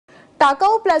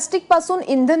टाकाऊ प्लास्टिक पासून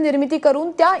इंधन निर्मिती करून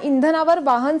त्या इंधनावर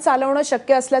वाहन चालवणं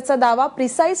शक्य असल्याचा दावा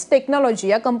प्रिसाइज टेक्नॉलॉजी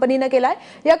या कंपनीने केलाय।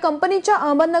 या कंपनीच्या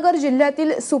अहमदनगर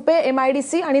जिल्ह्यातील सुपे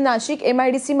एमआयडीसी आणि नाशिक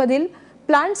एमआयडीसी मधील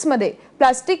प्लांट्समध्ये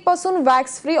प्लास्टिक पासून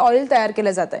वॅक्स फ्री ऑइल तयार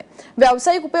केले जात आहे।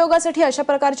 व्यावसायिक उपयोगासाठी अशा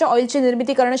प्रकारच्या ऑइलची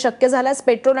निर्मिती करणे शक्य झाल्यास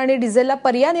पेट्रोल आणि डिझेलला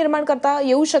पर्याय निर्माण करता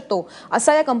येऊ शकतो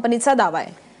असा या कंपनीचा दावा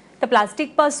आहे। तर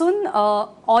प्लास्टिक पासून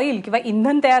ऑइल किंवा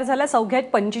इंधन तयार झाल्यास अवघ्या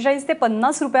 45 ते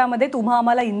 50 रुपयामध्ये तुम्हा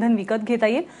आम्हाला इंधन विकत घेता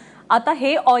येईल। आता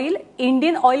हे oil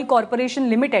Indian oil corporation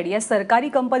limited या सरकारी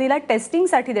कंपनीला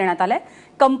टेस्टिंगसाठी देण्यात आलंय।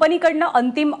 कंपनीकडनं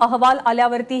अंतिम अहवाल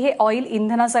आल्यावरती हे ऑइल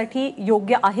इंधनासाठी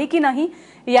योग्य आहे की नाही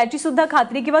याची सुद्धा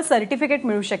खात्री किंवा सर्टिफिकेट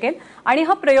मिळू शकेल। आणि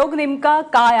हा प्रयोग नेमका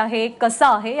काय आहे, कसा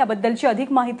आहे याबद्दलची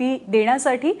अधिक माहिती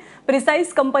देण्यासाठी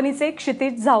प्रिसाइज कंपनीचे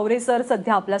क्षितिज झावरे सर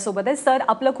सध्या आपल्यासोबत आहेत। सर,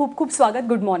 आपलं खूप खूप स्वागत।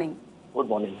 Good morning. Good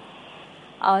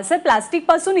morning. Sir, plastic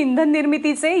पासून इंधन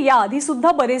निर्मितीचे या आधी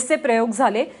सुद्धा बरेचसे प्रयोग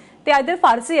झाले, ते आदर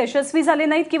फारसे यशस्वी झाले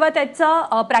नाहीत किंवा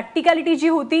त्याचा प्रॅक्टिकॅलिटी जी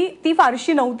होती ती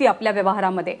फारशी नव्हती आपल्या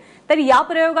व्यवहारामध्ये। तर या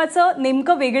प्रयोगाचं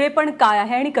नेमकं वेगळेपण काय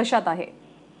आहे आणि कशात आहे?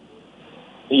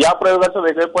 या प्रयोगाचं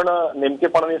वेगळेपण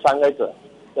नेमकेपणाने सांगायचं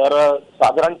तर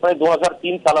साधारणपणे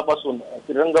 2003 सालापासून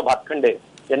श्रीरंग भातखंडे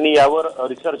यांनी यावर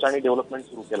रिसर्च आणि डेव्हलपमेंट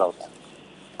सुरू केला होता।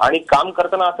 आणि काम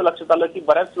करताना असं लक्षात आलं की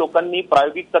बऱ्याच लोकांनी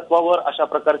प्रायोगिक तत्वावर अशा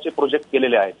प्रकारचे प्रोजेक्ट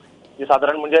केलेले आहेत, जे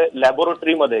साधारण म्हणजे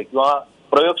लॅबोरेटरीमध्ये किंवा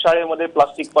प्रयोगशाळेमध्ये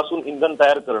प्लास्टिक पासून इंधन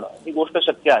तयार करणं ही गोष्ट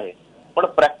शक्य आहे। पण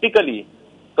प्रॅक्टिकली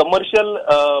कमर्शियल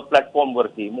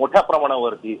प्लॅटफॉर्मवरती मोठ्या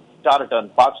प्रमाणावरती 4 टन,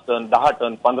 5 टन, 10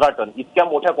 टन, 15 टन इतक्या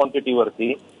मोठ्या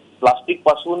क्वांटिटीवरती प्लास्टिक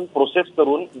पासून प्रोसेस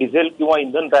करून डिझेल किंवा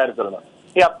इंधन तयार करणं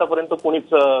हे आतापर्यंत कोणीच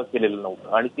केलेलं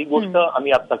नव्हतं आणि ती गोष्ट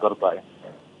आम्ही आता करतोय।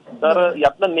 तर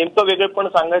यातलं नेमकं वेगळेपण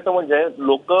सांगायचं म्हणजे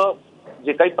लोक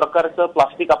जे काही प्रकारचं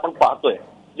प्लास्टिक आपण पाहतोय,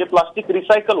 जे प्लास्टिक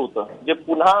रिसायकल होतं, जे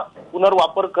पुन्हा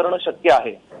पुनर्वापर करणं शक्य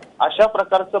आहे, अशा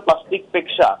प्रकारचं प्लास्टिक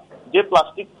पेक्षा जे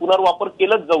प्लास्टिक पुनर्वापर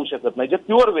केलंच जाऊ शकत नाही, जे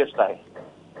प्युअर वेस्ट आहे,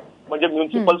 म्हणजे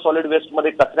म्युनिसिपल सॉलिड वेस्ट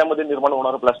मध्ये कचऱ्यामध्ये निर्माण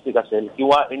होणारं प्लास्टिक असेल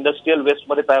किंवा इंडस्ट्रीयल वेस्ट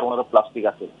मध्ये तयार होणारं प्लास्टिक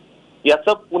असेल,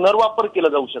 याचा पुनर्वापर केला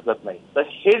जाऊ शकत नाही। तर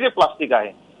हे जे प्लास्टिक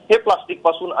आहे हे प्लास्टिक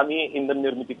पासून आम्ही इंधन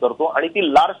निर्मिती करतो आणि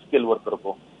ती लार्ज स्केलवर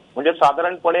करतो। म्हणजे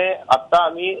साधारणपणे आता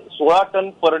आम्ही 16 टन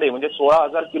पर डे म्हणजे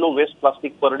 16,000 kilo waste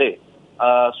plastic per day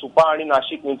Supa आणि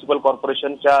नाशिक म्युनिसिपल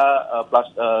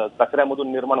कॉर्पोरेशनच्या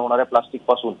कचऱ्यामधून निर्माण होणाऱ्या प्लास्टिक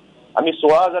पासून आम्ही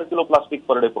 16,000 kilo plastic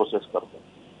per day process करतो।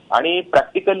 आणि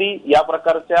प्रॅक्टिकली या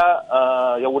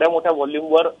प्रकारच्या एवढ्या मोठ्या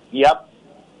व्हॉल्यूमवर या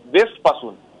वेस्ट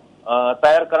पासून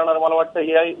तयार करणार मला वाटतं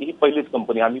ही पहिलीच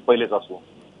कंपनी, आम्ही पहिलेच असू।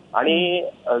 आणि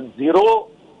zero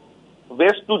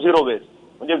waste to zero waste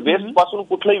म्हणजे वेस्ट पासून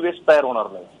कुठलंही वेस्ट तयार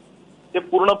होणार नाही, ते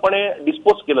पूर्णपणे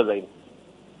डिस्पोज केलं जाईल,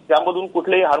 त्यामधून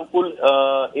कुठलेही हार्मफुल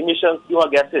इमिशन्स किंवा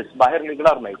गॅसेस बाहेर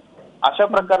निघणार नाहीत, अशा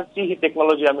प्रकारची ही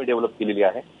टेक्नॉलॉजी आम्ही डेव्हलप केलेली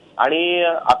आहे। आणि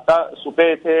आता सुपे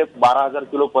येथे 12,000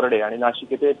 किलो पर डे आणि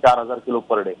नाशिक येथे 4,000 किलो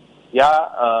पर डे या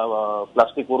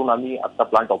प्लास्टिक वरून आम्ही आता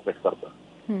प्लांट ऑपरेट करतो।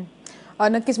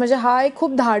 नक्कीच, म्हणजे हा एक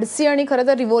खूप धाडसी आणि खरं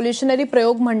तर रिव्होल्युशनरी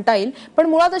प्रयोग म्हणता येईल। पण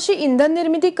मुळात अशी इंधन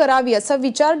निर्मिती करावी असा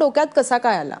विचार डोक्यात कसा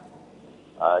काय आला?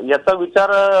 याचा विचार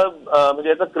म्हणजे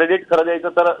याचं क्रेडिट खरं द्यायचं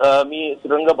तर मी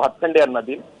श्रीरंग भातखंडे यांना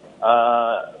देईन।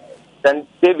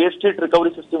 ते वेस्ट हीट रिकव्हरी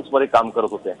सिस्टीम्स मध्ये काम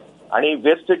करत होते आणि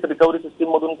वेस्ट हीट रिकव्हरी सिस्टीम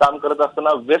मधून काम करत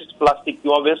असताना वेस्ट प्लास्टिक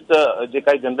किंवा वेस्ट जे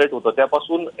काही जनरेट होतं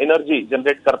त्यापासून एनर्जी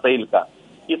जनरेट करता येईल का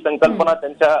ही संकल्पना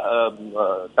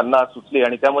त्यांना सुचली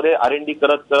आणि त्यामध्ये R&D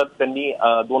करत करत त्यांनी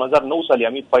 2009 साली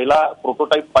आम्ही पहिला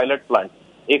प्रोटोटाईप पायलट प्लांट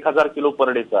 1,000 किलो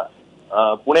पर डेचा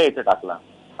पुणे येथे टाकला।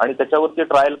 आणि त्याच्यावरती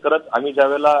ट्रायल करत आम्ही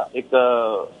ज्यावेळेला एक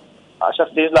अशा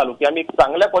स्टेजला आलो की आम्ही एक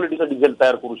चांगल्या क्वालिटीचं डिझेल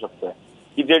तयार करू शकतोय,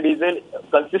 की जे डिझेल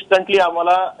कन्सिस्टंटली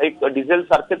आम्हाला एक डिझेल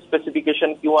सारखेच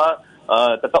स्पेसिफिकेशन किंवा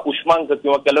त्याचा उष्मांक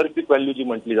किंवा कॅलोरिफिक व्हॅल्यू जी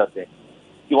म्हटली जाते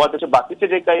किंवा त्याचे बाकीचे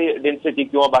जे काही डेन्सिटी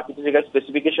किंवा बाकीचे जे काही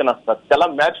स्पेसिफिकेशन असतात त्याला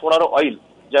मॅच होणारं ऑइल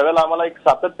ज्यावेळेला आम्हाला एक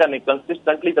सातत्याने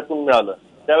कन्सिस्टंटली त्यातून मिळालं,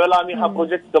 त्यावेळेला आम्ही हा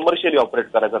प्रोजेक्ट कमर्शियली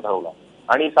ऑपरेट करायचा ठरवला।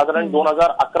 आणि साधारण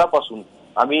 2011 पासून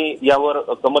आम्ही यावर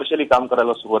कमर्शियली काम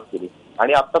करायला सुरुवात केली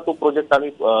आणि आता तो प्रोजेक्ट आम्ही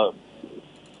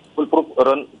फुलप्रूफ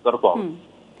रन करतो आहोत।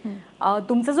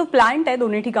 तुमचा जो प्लांट आहे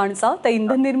दोन्ही ठिकाणचा, तर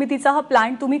इंधन निर्मितीचा हा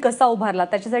प्लांट तुम्ही कसा उभारला,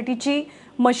 त्याच्यासाठीची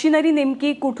मशिनरी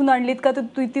नेमकी कुठून आणलीत का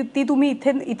ती तुम्ही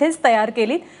इथेच तयार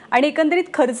केलीत आणि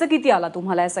एकंदरीत खर्च किती आला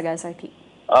तुम्हाला या सगळ्यासाठी?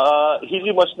 ही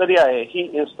जी मशिनरी आहे ही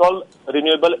install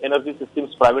renewable energy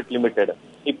systems private limited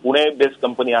ही पुणे बेस्ड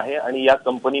कंपनी आहे आणि या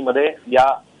कंपनीमध्ये या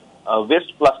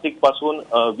वेस्ट प्लास्टिक पासून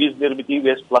वीज निर्मिती,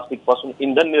 वेस्ट प्लास्टिक पासून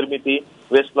इंधन निर्मिती,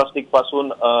 वेस्ट प्लास्टिक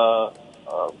पासून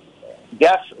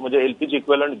गॅस म्हणजे LPG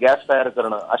इक्विव्हलंट गॅस तयार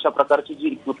करणं, अशा प्रकारची जी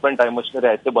इक्विपमेंट आहे, मशिनरी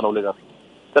आहे ते बनवले जाते।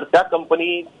 तर त्या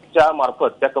कंपनीच्या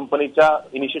मार्फत, त्या कंपनीच्या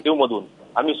इनिशिएटिव्ह मधून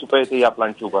आम्ही सुपे येथे या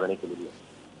प्लांटची उभारणी केलेली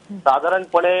आहे।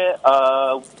 साधारणपणे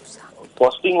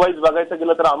कॉस्टिंग वाईज बघायचं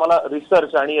गेलं तर आम्हाला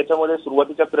रिसर्च आणि याच्यामध्ये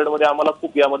सुरुवातीच्या पिरियडमध्ये आम्हाला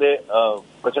खूप यामध्ये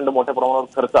प्रचंड मोठ्या प्रमाणावर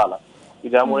खर्च आला, की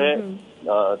ज्यामुळे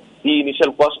ती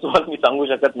इनिशियल कॉस्ट तुम्हाला मी सांगू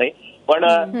शकत नाही. पण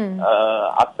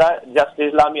आता ज्या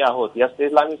स्टेजला आम्ही आहोत, या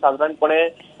स्टेजला आम्ही साधारणपणे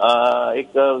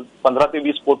एक 15 ते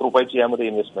 20 कोटी रुपयाची यामध्ये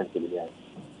इन्व्हेस्टमेंट केलेली आहे.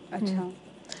 अच्छा.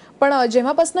 पण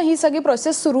जेव्हापासून ही सगळी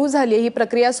प्रोसेस सुरू झाली आहे, ही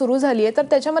प्रक्रिया सुरू झाली आहे, तर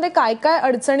त्याच्यामध्ये काय काय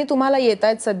अडचणी तुम्हाला येत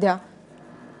आहेत सध्या?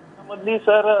 मधली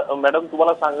सर मॅडम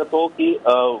तुम्हाला सांगतो की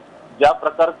ज्या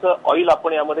प्रकारचं ऑइल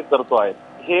आपण यामध्ये करतो आहे,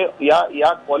 हे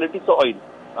या क्वालिटीचं ऑइल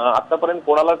आतापर्यंत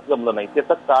कोणालाच जमलं नाही.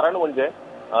 त्याचं कारण म्हणजे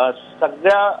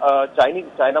सगळ्या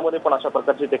चायनामध्ये पण अशा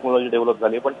प्रकारची टेक्नॉलॉजी डेव्हलप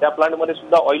झाली, पण त्या प्लांटमध्ये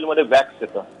सुद्धा ऑइलमध्ये वॅक्स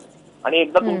येतं आणि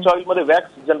एकदा तुमच्या ऑइलमध्ये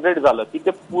वॅक्स जनरेट झालं की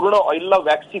ते पूर्ण ऑइलला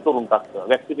वॅक्सी करून टाकतं,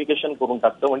 वॅक्सिफिकेशन करून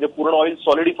टाकतं, म्हणजे पूर्ण ऑइल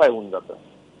सॉलिडिफाय होऊन जातं.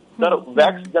 तर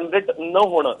वॅक्स जनरेट न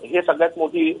होणं हे सगळ्यात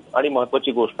मोठी आणि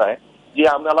महत्वाची गोष्ट आहे, जी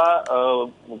आम्हाला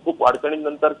खूप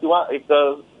अडचणींनंतर किंवा एक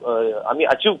आम्ही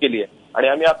अचीव्ह केली आहे. आणि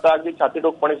आम्ही आता अगदी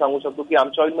छातीठोकपणे सांगू शकतो की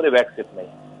आमच्या ऑइलमध्ये वॅक्स येत नाही.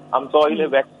 आमचं ऑइल हे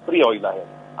वॅक्स फ्री ऑइल आहे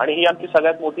आणि ही आमची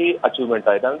सगळ्यात मोठी अचीव्हमेंट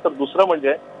आहे. त्यानंतर दुसरं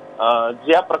म्हणजे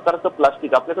ज्या प्रकारचं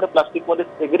प्लास्टिक आपल्याकडे प्लास्टिकमध्ये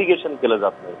सेग्रिगेशन केलं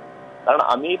जात नाही, कारण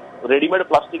आम्ही रेडीमेड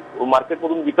प्लास्टिक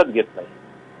मार्केटमधून विकत घेत नाही.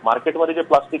 मार्केटमध्ये जे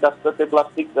प्लास्टिक असतं ते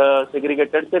प्लास्टिक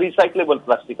सेग्रिगेटेड ते रिसायकलेबल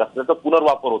प्लास्टिक असतं, त्याचा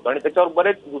पुनर्वापर होतो आणि त्याच्यावर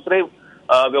बरेच दुसरे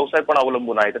व्यवसाय पण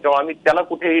अवलंबून आहे. त्याच्यामुळे आम्ही त्याला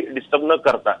कुठेही डिस्टर्ब न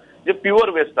करता जे प्युअर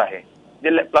वेस्ट आहे,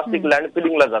 जे प्लास्टिक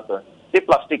लँडफिलिंगला जातं ते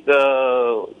प्लास्टिक,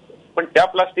 पण त्या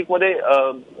प्लास्टिकमध्ये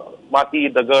माती,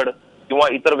 दगड किंवा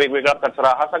इतर वेगवेगळा कचरा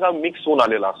हा सगळा मिक्स होऊन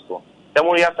आलेला असतो.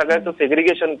 त्यामुळे या सगळ्याचं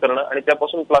सेग्रिगेशन करणं आणि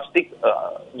त्यापासून प्लास्टिक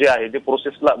जे आहे जे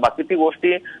प्रोसेसला, बाकी ती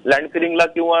गोष्टी लँडफिलिंगला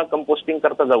किंवा कंपोस्टिंग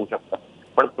करता जाऊ शकतात,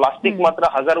 पण प्लास्टिक मात्र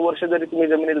 1000 वर्ष जरी तुम्ही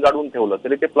जमिनीत गाडून ठेवलं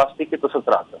तरी ते प्लास्टिक हे तसंच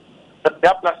राहतं. तर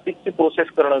त्या प्लास्टिकची प्रोसेस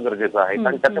करणं गरजेचं आहे,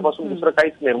 कारण त्याच्यापासून दुसरं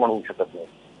काहीच निर्माण होऊ शकत नाही.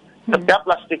 तर त्या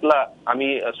प्लास्टिकला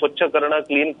आम्ही स्वच्छ करणं,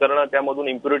 क्लीन करणं, त्यामधून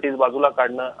इम्प्युरिटीज बाजूला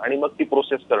काढणं आणि मग ती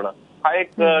प्रोसेस करणं हा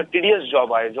एक टीडीएस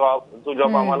जॉब आहे, जो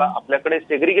जॉब आम्हाला आपल्याकडे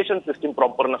सेग्रिगेशन सिस्टीम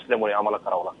प्रॉपर नसल्यामुळे आम्हाला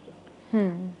करावं लागतं.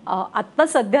 आता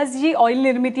सध्या जी ऑइल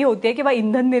निर्मिती होते किंवा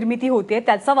इंधन निर्मिती होते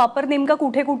त्याचा वापर नेमका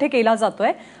कुठे कुठे केला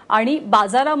जातोय आणि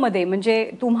बाजारामध्ये म्हणजे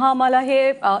तुम्हा आम्हाला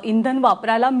हे इंधन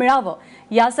वापरायला मिळावं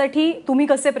यासाठी तुम्ही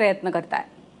कसे प्रयत्न करताय?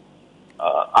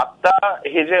 आता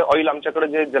हे जे ऑइल आमच्याकडे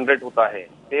जे जनरेट होत आहे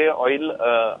ते ऑइल,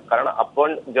 कारण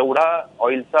आपण जेवढा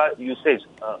ऑइलचा युसेज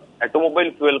ऑटोमोबाईल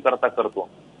फ्युएल करता करतो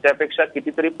त्यापेक्षा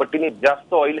कितीतरी पटीने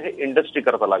जास्त ऑइल हे इंडस्ट्री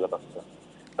करता लागत असतं.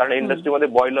 कारण इंडस्ट्रीमध्ये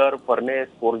बॉयलर, फर्नेस,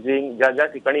 फोर्जिंग, ज्या ज्या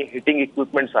ठिकाणी हिटिंग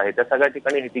इक्विपमेंट्स आहेत त्या सगळ्या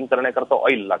ठिकाणी हिटिंग करण्याकरता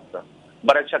ऑइल लागतं.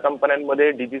 बऱ्याचशा कंपन्यांमध्ये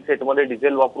डीजी सेटमध्ये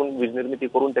डिझेल वापरून वीज निर्मिती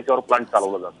करून त्याच्यावर प्लांट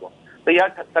चालवला जातो. तर या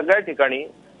सगळ्या ठिकाणी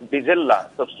डिझेलला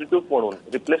सबस्टिट्यूट म्हणून,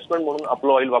 रिप्लेसमेंट म्हणून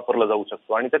आपलं ऑइल वापरलं जाऊ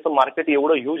शकतो आणि त्याचं मार्केट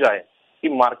एवढं ह्यूज आहे की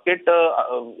मार्केट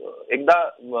एकदा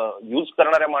यूज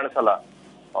करणाऱ्या माणसाला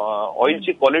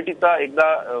ऑइलची क्वालिटीचा एकदा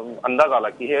अंदाज आला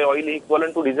की हे ऑइल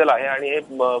इक्वलंट टू डिझेल आहे आणि हे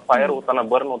फायर होताना,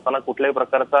 बर्न होताना कुठल्याही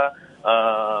प्रकारचा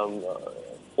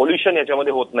पोल्युशन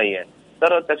याच्यामध्ये होत नाहीये,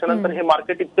 तर त्याच्यानंतर हे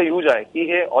मार्केट इतकं ह्यूज आहे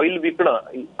की हे ऑइल विकणं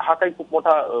हा काही खूप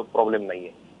मोठा प्रॉब्लेम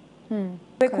नाहीये.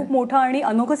 हे खूप मोठं आणि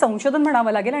अनोखं संशोधन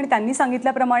म्हणावं लागेल आणि त्यांनी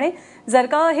सांगितल्याप्रमाणे जर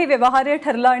का हे व्यवहार्य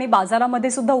ठरलं आणि बाजारामध्ये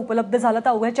सुद्धा उपलब्ध झालं तर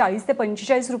अवघ्या 40 ते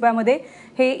 45 रुपयामध्ये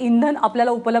हे इंधन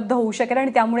आपल्याला उपलब्ध होऊ शकेल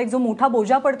आणि त्यामुळे जो मोठा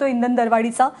बोजा पडतो इंधन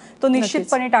दरवाढीचा तो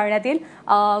निश्चितपणे टाळण्यात येईल.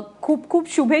 खूप खूप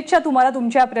शुभेच्छा तुम्हाला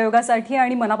तुमच्या प्रयोगासाठी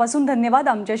आणि मनापासून धन्यवाद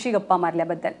आमच्याशी गप्पा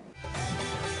मारल्याबद्दल.